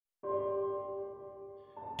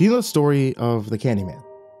Do you know the story of the Candyman?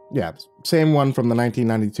 Yeah, same one from the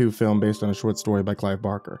 1992 film based on a short story by Clive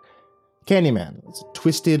Barker. Candyman is a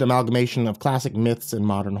twisted amalgamation of classic myths and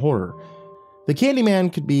modern horror. The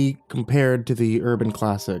Candyman could be compared to the urban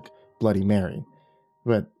classic Bloody Mary,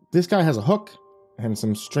 but this guy has a hook and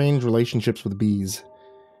some strange relationships with bees.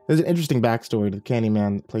 There's an interesting backstory to the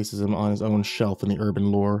Candyman that places him on his own shelf in the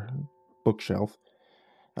urban lore bookshelf.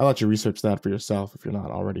 I'll let you research that for yourself if you're not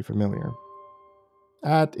already familiar.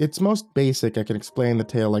 At its most basic, I can explain the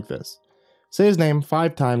tale like this. Say his name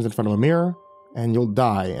 5 times in front of a mirror, and you'll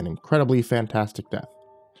die an incredibly fantastic death.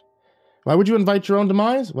 Why would you invite your own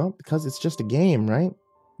demise? Well, because it's just a game, right?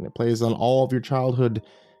 And it plays on all of your childhood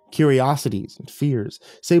curiosities and fears.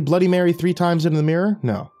 Say Bloody Mary 3 times into the mirror?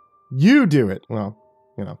 No. You do it! Well,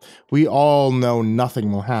 you know, we all know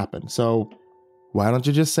nothing will happen, so why don't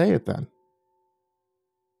you just say it then?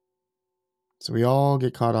 So we all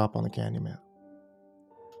get caught up on the Candyman.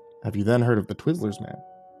 Have you then heard of the Twizzlers man?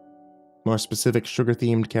 More specific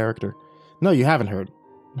sugar-themed character. No, you haven't heard.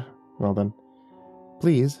 Well then,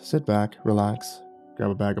 please sit back, relax,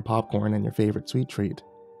 grab a bag of popcorn and your favorite sweet treat.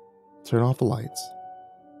 Turn off the lights.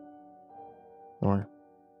 Or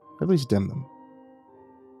at least dim them.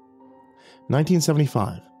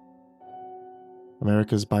 1975.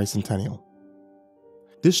 America's bicentennial.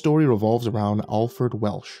 This story revolves around Alfred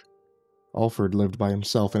Welsh. Alfred lived by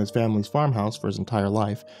himself in his family's farmhouse for his entire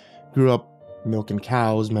life, grew up milking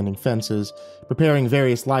cows, mending fences, preparing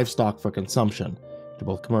various livestock for consumption, to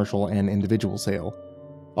both commercial and individual sale.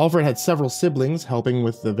 Alfred had several siblings helping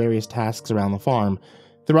with the various tasks around the farm.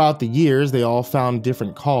 Throughout the years, they all found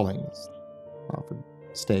different callings. Alfred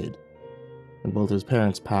stayed. When both his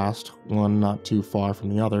parents passed, one not too far from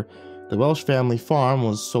the other, the Welsh family farm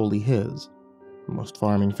was solely his. Most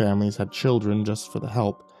farming families had children just for the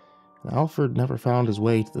help, and Alfred never found his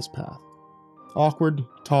way to this path. Awkward,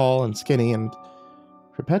 tall, and skinny, and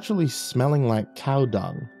perpetually smelling like cow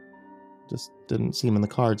dung. Just didn't seem in the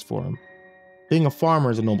cards for him. Being a farmer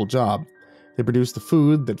is a noble job. They produce the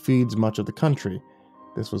food that feeds much of the country.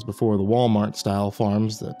 This was before the Walmart-style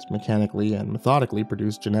farms that mechanically and methodically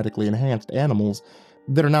produce genetically enhanced animals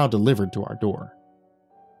that are now delivered to our door.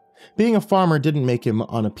 Being a farmer didn't make him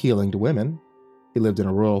unappealing to women. He lived in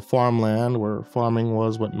a rural farmland where farming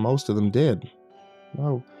was what most of them did.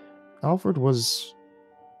 No, Alfred was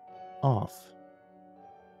off.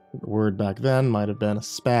 The word back then might have been a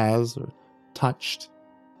spaz or touched.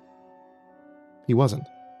 He wasn't.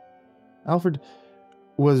 Alfred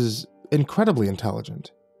was incredibly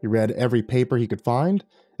intelligent. He read every paper he could find,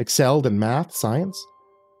 excelled in math, science,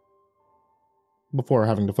 before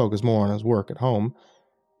having to focus more on his work at home.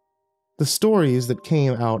 The stories that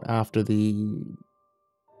came out after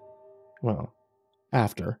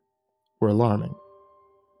were alarming.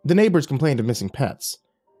 The neighbors complained of missing pets.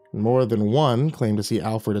 More than one claimed to see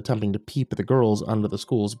Alfred attempting to peep at the girls under the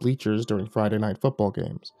school's bleachers during Friday night football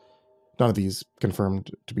games. None of these confirmed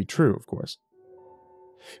to be true, of course.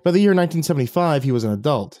 By the year 1975, he was an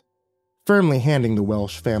adult, firmly handling the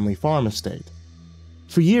Welsh family farm estate.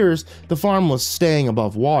 For years, the farm was staying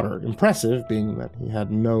above water, impressive being that he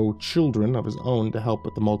had no children of his own to help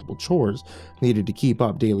with the multiple chores needed to keep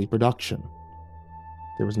up daily production.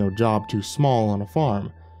 There was no job too small on a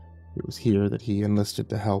farm. It was here that he enlisted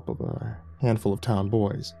the help of a handful of town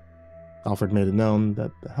boys. Alfred made it known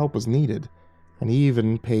that the help was needed, and he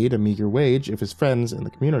even paid a meager wage if his friends in the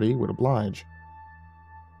community would oblige.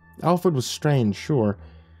 Alfred was strange, sure,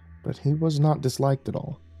 but he was not disliked at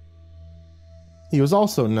all. He was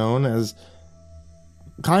also known as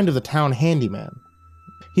kind of the town handyman.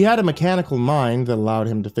 He had a mechanical mind that allowed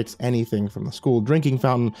him to fix anything from the school drinking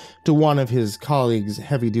fountain to one of his colleagues'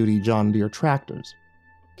 heavy-duty John Deere tractors.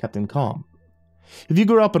 Kept him calm. If you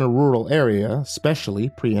grew up in a rural area, especially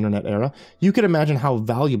pre-internet era, you could imagine how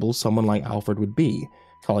valuable someone like Alfred would be.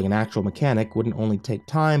 Calling an actual mechanic wouldn't only take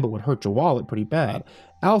time, but would hurt your wallet pretty bad.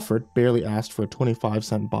 Alfred barely asked for a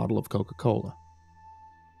 25-cent bottle of Coca-Cola.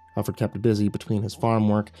 Alfred kept busy between his farm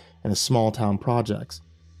work and his small-town projects.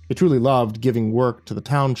 He truly loved giving work to the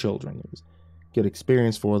town children. It was a good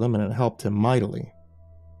experience for them, and it helped him mightily.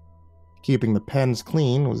 Keeping the pens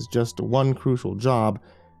clean was just one crucial job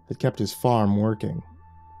that kept his farm working.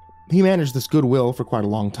 He managed this goodwill for quite a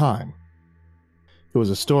long time. It was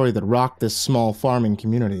a story that rocked this small farming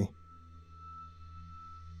community.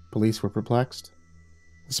 Police were perplexed.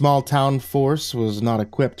 The small town force was not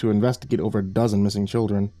equipped to investigate over a dozen missing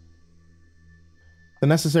children. The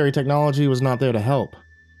necessary technology was not there to help.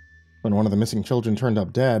 When one of the missing children turned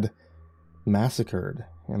up dead, massacred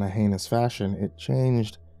in a heinous fashion, it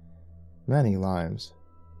changed many lives.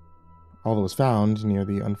 All that was found near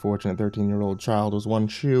the unfortunate 13-year-old child was one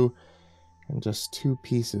shoe and just 2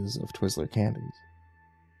 pieces of Twizzler candies.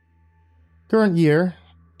 Current year,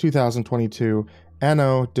 2022,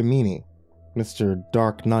 Anno Domini, Mr.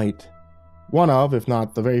 Dark Knight, one of, if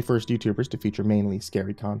not the very first YouTubers to feature mainly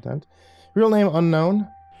scary content. Real name unknown.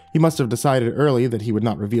 He must have decided early that he would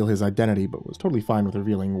not reveal his identity, but was totally fine with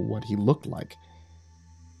revealing what he looked like.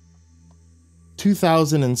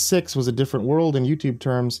 2006 was a different world in YouTube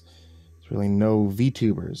terms. There's really no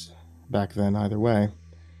VTubers back then either way.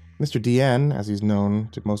 Mr. DN, as he's known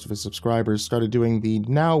to most of his subscribers, started doing the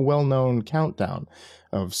now well-known countdown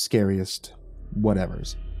of scariest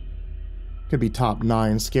whatevers. Could be top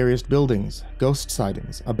 9 scariest buildings, ghost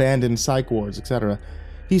sightings, abandoned psych wards, etc.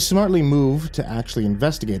 He smartly moved to actually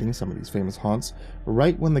investigating some of these famous haunts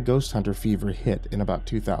right when the ghost hunter fever hit in about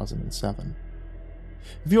 2007.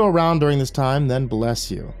 If you were around during this time, then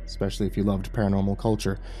bless you, especially if you loved paranormal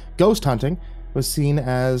culture. Ghost hunting was seen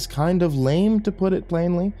as kind of lame, to put it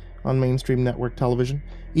plainly, on mainstream network television,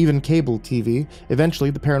 even cable TV.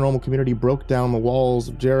 Eventually, the paranormal community broke down the walls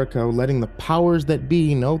of Jericho, letting the powers that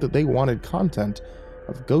be know that they wanted content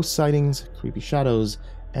of ghost sightings, creepy shadows,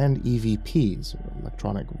 and EVPs, or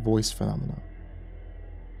electronic voice phenomena.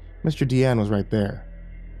 Mr. DN was right there,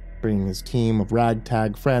 bringing his team of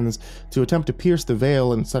ragtag friends to attempt to pierce the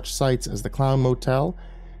veil in such sites as the Clown Motel,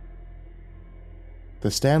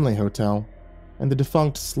 the Stanley Hotel, and the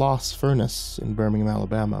defunct Sloss Furnace in Birmingham,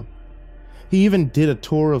 Alabama. He even did a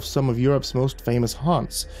tour of some of Europe's most famous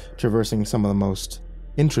haunts, traversing some of the most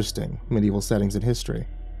interesting medieval settings in history.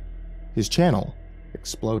 His channel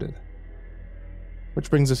exploded. Which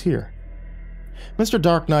brings us here. Mr.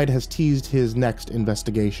 Dark Knight has teased his next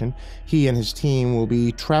investigation. He and his team will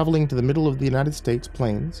be traveling to the middle of the United States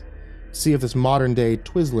plains to see if this modern-day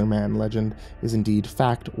Twizzler Man legend is indeed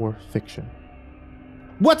fact or fiction.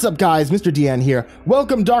 What's up, guys? Mr. DN here.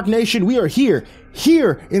 Welcome, Dark Nation. We are here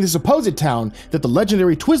in the supposed town that the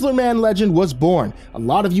legendary Twizzler Man legend was born. A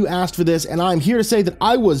lot of you asked for this, and I'm here to say that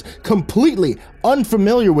I was completely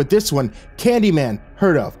unfamiliar with this one. Candyman,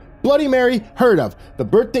 heard of. Bloody Mary, heard of. The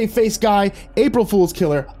birthday face guy, April Fool's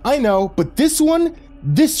killer, I know, but this one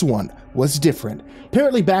was different.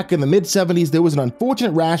 Apparently back in the mid-70s, there was an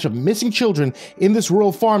unfortunate rash of missing children in this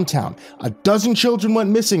rural farm town. A dozen children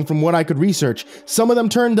went missing from what I could research. Some of them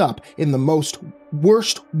turned up in the most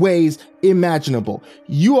worst ways imaginable.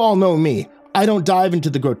 You all know me. I don't dive into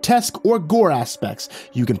the grotesque or gore aspects.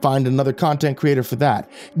 You can find another content creator for that.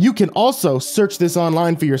 You can also search this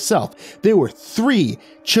online for yourself. There were 3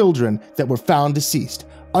 children that were found deceased.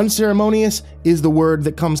 Unceremonious is the word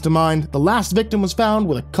that comes to mind. The last victim was found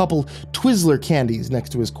with a couple Twizzler candies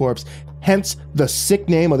next to his corpse, hence the sick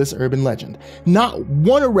name of this urban legend. Not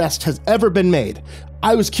one arrest has ever been made.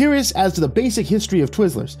 I was curious as to the basic history of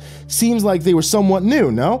Twizzlers. Seems like they were somewhat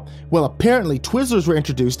new, no? Well, apparently Twizzlers were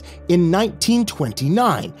introduced in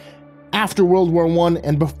 1929, after World War I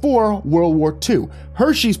and before World War II.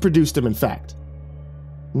 Hershey's produced them, in fact.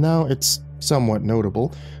 Now, it's somewhat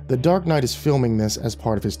notable that Dark Knight is filming this as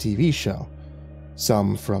part of his TV show.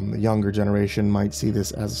 Some from the younger generation might see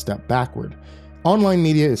this as a step backward. Online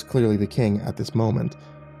media is clearly the king at this moment.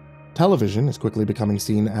 Television is quickly becoming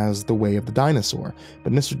seen as the way of the dinosaur,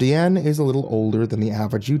 but Mr. DN is a little older than the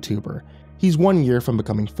average YouTuber. He's 1 year from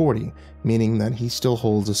becoming 40, meaning that he still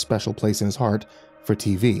holds a special place in his heart for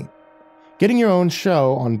TV. Getting your own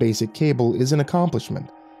show on basic cable is an accomplishment.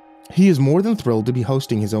 He is more than thrilled to be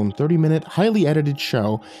hosting his own 30-minute, highly edited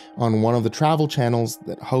show on one of the travel channels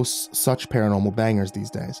that hosts such paranormal bangers these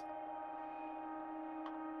days.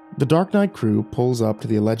 The Dark Knight crew pulls up to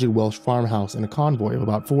the alleged Welsh farmhouse in a convoy of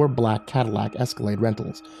about 4 black Cadillac Escalade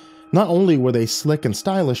rentals. Not only were they slick and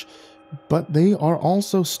stylish, but they are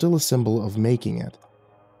also still a symbol of making it.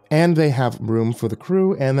 And they have room for the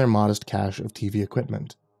crew and their modest cache of TV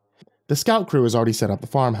equipment. The scout crew has already set up the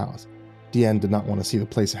farmhouse. DN did not want to see the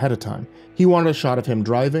place ahead of time. He wanted a shot of him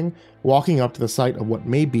driving, walking up to the site of what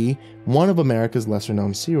may be one of America's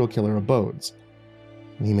lesser-known serial killer abodes.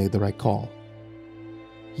 And he made the right call.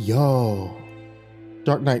 Yo.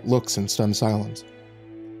 Dark Knight looks in stunned silence.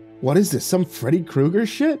 What is this, some Freddy Krueger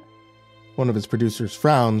shit? One of his producers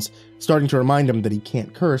frowns, starting to remind him that he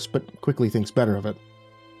can't curse, but quickly thinks better of it.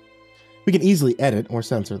 We can easily edit or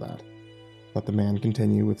censor that. Let the man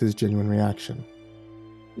continue with his genuine reaction.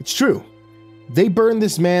 It's true. They burned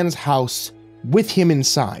this man's house with him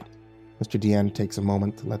inside. Mr. DN takes a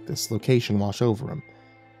moment to let this location wash over him.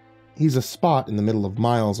 He's a spot in the middle of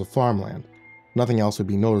miles of farmland. Nothing else would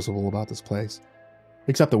be noticeable about this place,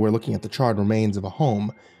 except that we're looking at the charred remains of a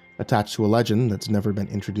home attached to a legend that's never been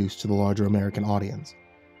introduced to the larger American audience.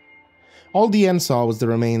 All Diane saw was the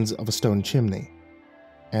remains of a stone chimney,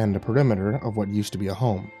 and a perimeter of what used to be a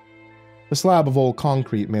home. A slab of old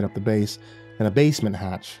concrete made up the base, and a basement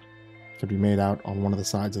hatch could be made out on one of the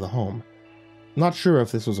sides of the home. Not sure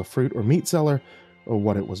if this was a fruit or meat cellar, or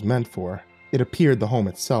what it was meant for. It appeared the home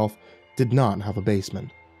itself did not have a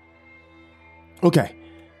basement. Okay,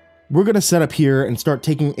 we're going to set up here and start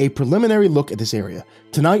taking a preliminary look at this area.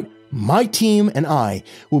 Tonight, my team and I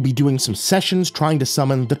will be doing some sessions trying to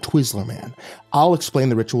summon the Twizzler Man. I'll explain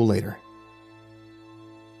the ritual later.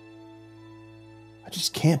 I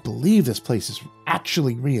just can't believe this place is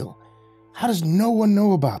actually real. How does no one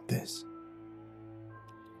know about this?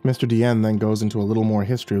 Mr. Dien then goes into a little more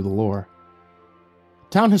history of the lore.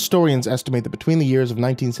 Town historians estimate that between the years of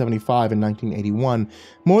 1975 and 1981,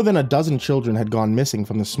 more than a dozen children had gone missing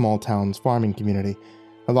from the small town's farming community.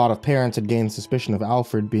 A lot of parents had gained suspicion of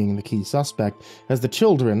Alfred being the key suspect, as the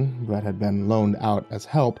children, that had been loaned out as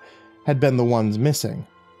help, had been the ones missing.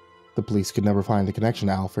 The police could never find a connection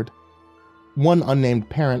to Alfred. One unnamed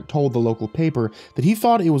parent told the local paper that he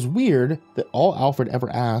thought it was weird that all Alfred ever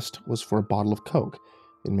asked was for a bottle of Coke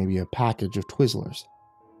and maybe a package of Twizzlers.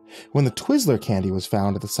 When the Twizzler candy was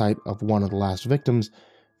found at the site of one of the last victims,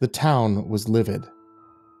 the town was livid.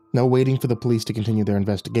 No waiting for the police to continue their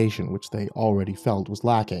investigation, which they already felt was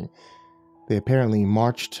lacking. They apparently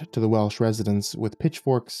marched to the Welsh residence with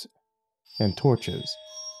pitchforks and torches,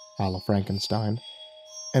 a la Frankenstein,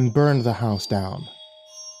 and burned the house down,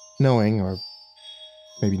 knowing, or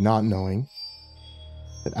maybe not knowing,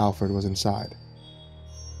 that Alfred was inside.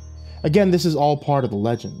 Again, this is all part of the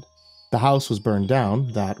legend. The house was burned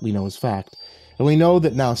down, that we know is fact, and we know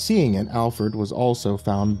that now seeing it, Alfred was also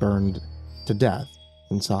found burned to death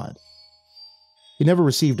inside. He never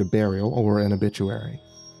received a burial or an obituary.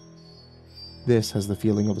 This has the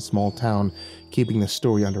feeling of a small town keeping the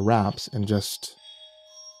story under wraps and just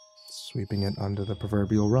sweeping it under the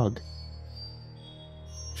proverbial rug.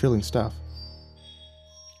 Chilling stuff.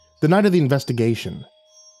 The night of the investigation,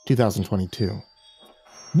 2022.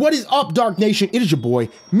 What is up, Dark Nation? It is your boy,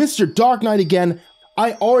 Mr. Dark Knight again.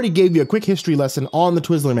 I already gave you a quick history lesson on the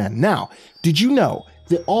Twizzler Man. Now, did you know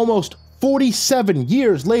that almost 47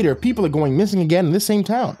 years later, people are going missing again in this same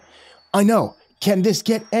town? I know. Can this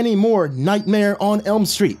get any more Nightmare on Elm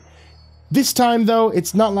Street? This time, though,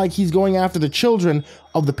 it's not like he's going after the children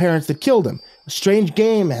of the parents that killed him. A strange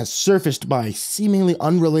game has surfaced by seemingly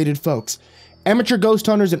unrelated folks. Amateur ghost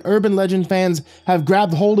hunters and urban legend fans have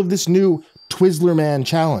grabbed hold of this new Twizzler Man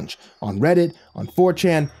challenge. On Reddit, on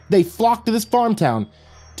 4chan, they flock to this farm town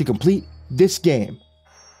to complete this game.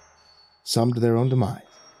 Some to their own demise.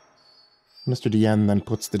 Mr. Dien then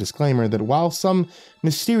puts the disclaimer that while some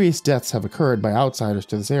mysterious deaths have occurred by outsiders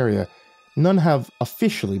to this area, none have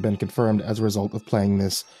officially been confirmed as a result of playing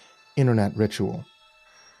this internet ritual.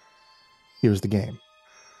 Here's the game.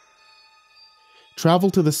 Travel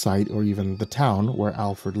to the site or even the town where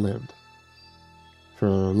Alfred lived. For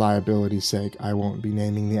liability's sake, I won't be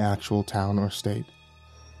naming the actual town or state.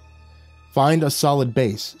 Find a solid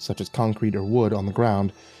base, such as concrete or wood, on the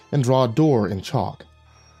ground, and draw a door in chalk.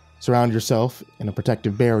 Surround yourself in a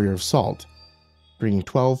protective barrier of salt, bringing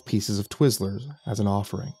 12 pieces of Twizzlers as an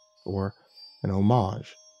offering, or an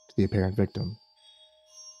homage to the apparent victim.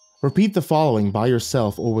 Repeat the following by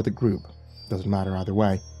yourself or with a group. Doesn't matter either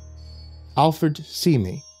way. Alfred, see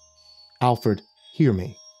me. Alfred, hear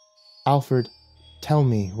me. Alfred, tell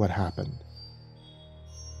me what happened.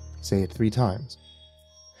 Say it 3 times.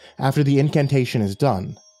 After the incantation is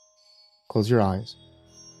done, close your eyes.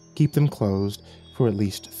 Keep them closed for at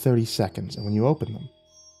least 30 seconds, and when you open them,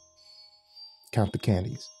 count the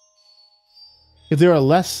candies. If there are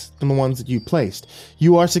less than the ones that you placed,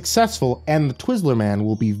 you are successful, and the Twizzler Man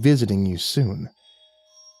will be visiting you soon.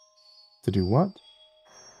 To do what?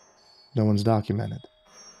 No one's documented.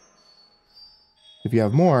 If you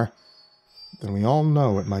have more, then we all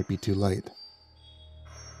know it might be too late.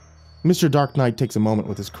 Mr. Dark Knight takes a moment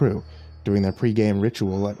with his crew, doing their pre-game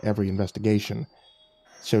ritual at every investigation.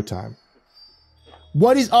 It's showtime.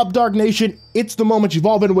 What is up, Dark Nation? It's the moment you've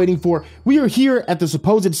all been waiting for. We are here at the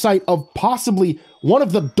supposed site of possibly one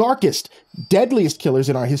of the darkest, deadliest killers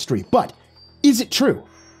in our history. But is it true?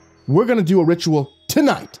 We're going to do a ritual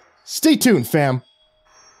tonight. Stay tuned, fam.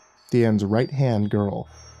 Diane's right-hand girl,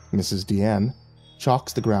 Mrs. Diane,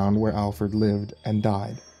 chalks the ground where Alfred lived and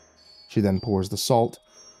died. She then pours the salt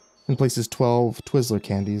and places 12 Twizzler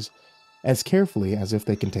candies as carefully as if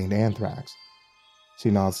they contained anthrax. She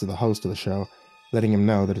nods to the host of the show, letting him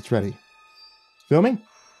know that it's ready. Filming?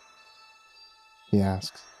 He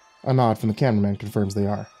asks. A nod from the cameraman confirms they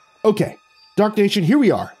are. Okay, Dark Nation, here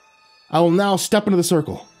we are. I will now step into the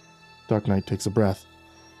circle. Dark Knight takes a breath.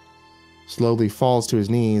 slowly falls to his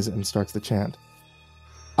knees and starts to chant.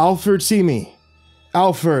 Alfred, see me!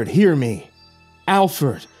 Alfred, hear me!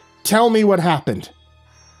 Alfred, tell me what happened!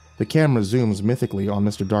 The camera zooms mythically on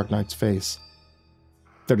Mr. Dark Knight's face.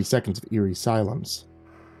 30 seconds of eerie silence.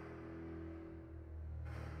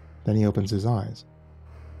 Then he opens his eyes.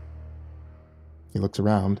 He looks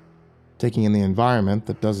around, taking in the environment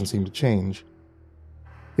that doesn't seem to change.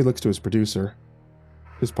 He looks to his producer,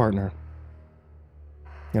 his partner,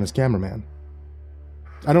 and his cameraman.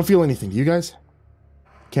 I don't feel anything, do you guys?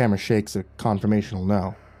 Camera shakes a confirmational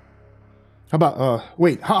no. How about,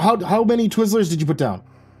 wait, how many Twizzlers did you put down?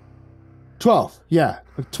 12, yeah,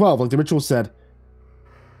 12, like the ritual said.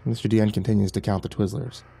 Mr. DN continues to count the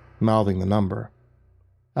Twizzlers, mouthing the number.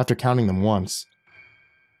 After counting them once,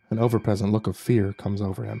 an overpresent look of fear comes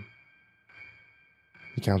over him.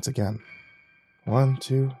 He counts again. 1,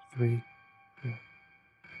 2, 3, 4.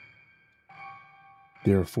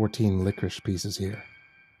 There are 14 licorice pieces here.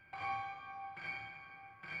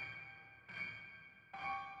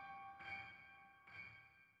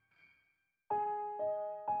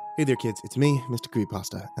 Hey there kids, it's me,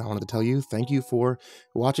 MrCreepyPasta, and I wanted to tell you thank you for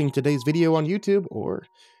watching today's video on YouTube or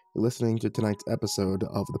listening to tonight's episode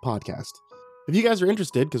of the podcast. If you guys are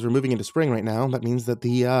interested, because we're moving into spring right now, that means that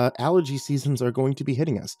the allergy seasons are going to be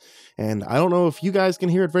hitting us. And I don't know if you guys can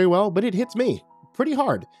hear it very well, but it hits me pretty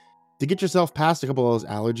hard. To get yourself past a couple of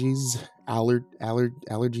those allergies,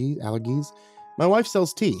 my wife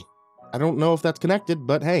sells tea. I don't know if that's connected,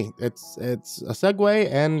 but hey, it's a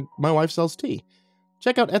segue, and my wife sells tea.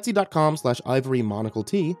 Check out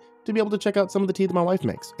etsy.com/ivorymonocletea to be able to check out some of the tea that my wife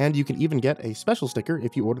makes. And you can even get a special sticker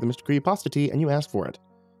if you order the MrCreepyPasta tea and you ask for it.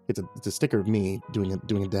 It's a sticker of me doing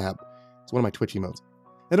a dab. It's one of my Twitch emotes.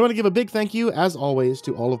 And I want to give a big thank you, as always,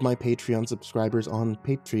 to all of my Patreon subscribers on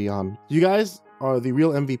Patreon. You guys are the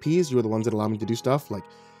real MVPs. You are the ones that allow me to do stuff like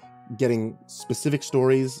getting specific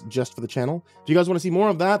stories just for the channel. If you guys want to see more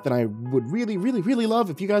of that, then I would really, really, really love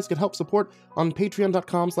if you guys could help support on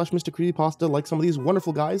patreon.com/MrCreepyPasta, like some of these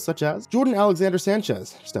wonderful guys, such as Jordan Alexander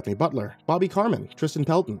Sanchez, Stephanie Butler, Bobby Karman, Tristain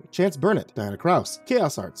Pelton, Chance Burnett, Diana Kraus,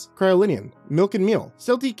 KhaosArts, Kryolinian, Milk and Miel,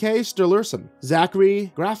 Celty Sturloson,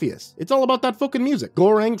 Zachary, Graffius, It's All About That FOOKIN Music,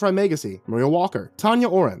 Goreng, Trimagasi, Maria Walker, Tonya,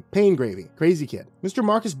 Oran, paingravy, Krazy Kid,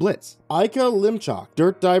 MrMarcusBlitz, Aika, Limchoc,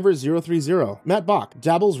 Dirt Diver 030, Matt Bach,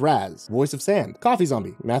 Dabbles Raz, Voice of Sand, Coffee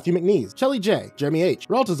Zombie, Matthew McNeese, Shelly J, Jeremy H,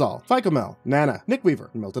 Raltazal, Ficomel, Nana, Nick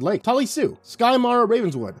Weaver, Melted Lake, Tolly Sue, Sky Mara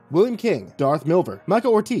Ravenswood, William King, Darth Milver, Micah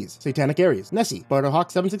Ortiz, Satanic Aries, Nessie,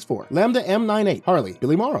 Barterhawk764, Lambda M98, Harley,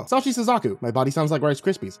 Billy Morrow, Sashi Suzaku, My Body Sounds Like Rice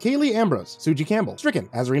Krispies, Kaylee Ambrose, Suji Campbell, Stricken,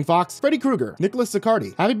 Azarine Fox, Freddy Krueger, Nicholas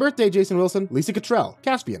Sicardi, Happy Birthday Jason Wilson, Lisa Cottrell,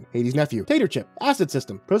 Caspian, Hades Nephew, Tater Chip, Acid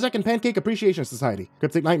System, Prozac and Pancake Appreciation Society,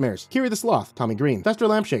 Cryptic Nightmares, Kiri the Sloth, Tommy Green, Fester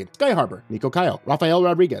Lampshade, Sky Harbor, Nico Kyle, Rafael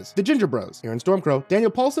Rodriguez, The Ginger Bros, Aaron Stormcrow,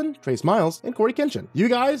 Daniel Paulson, Trace Miles, and Corey Kenshin. You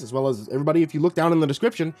guys, as well as everybody if you look down in the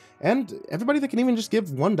description, and everybody that can even just give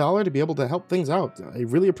 $1 to be able to help things out. I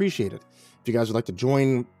really appreciate it. If you guys would like to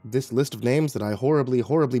join this list of names that I horribly,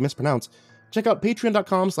 horribly mispronounce, check out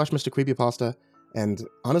patreon.com/MrCreepyPasta. And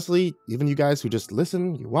honestly, even you guys who just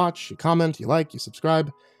listen, you watch, you comment, you like, you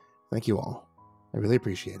subscribe, thank you all. I really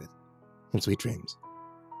appreciate it. And sweet dreams.